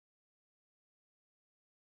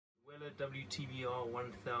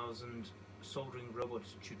WTBR1000 soldering robot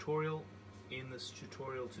tutorial. In this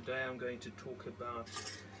tutorial today I'm going to talk about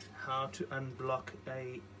how to unblock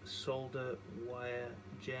a solder wire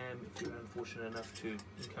jam if you're unfortunate enough to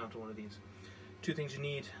encounter one of these. Two things you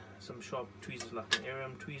need: some sharp tweezers like an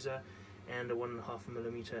aerium tweezer and a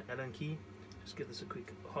 1.5mm Allen key. Just give this a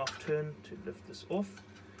quick half turn to lift this off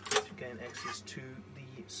to gain access to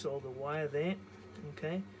the solder wire there.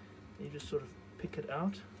 Okay, you just sort of pick it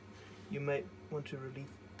out. You may want to relieve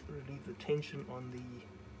the tension on the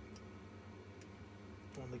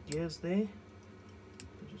gears there. You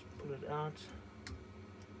just pull it out.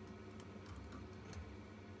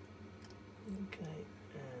 Okay,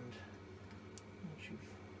 and once you've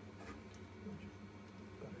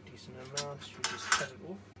got a decent amount, you just cut it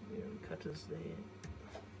off. There are cutters there,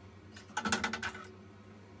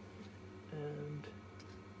 and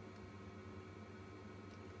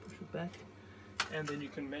push it back, and then you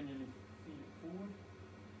can manually feed it forward.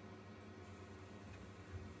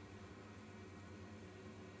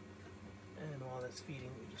 And while that's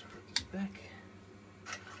feeding, we just put this back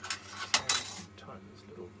and tighten this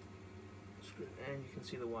little screw, and you can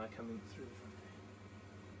see the wire coming through the front.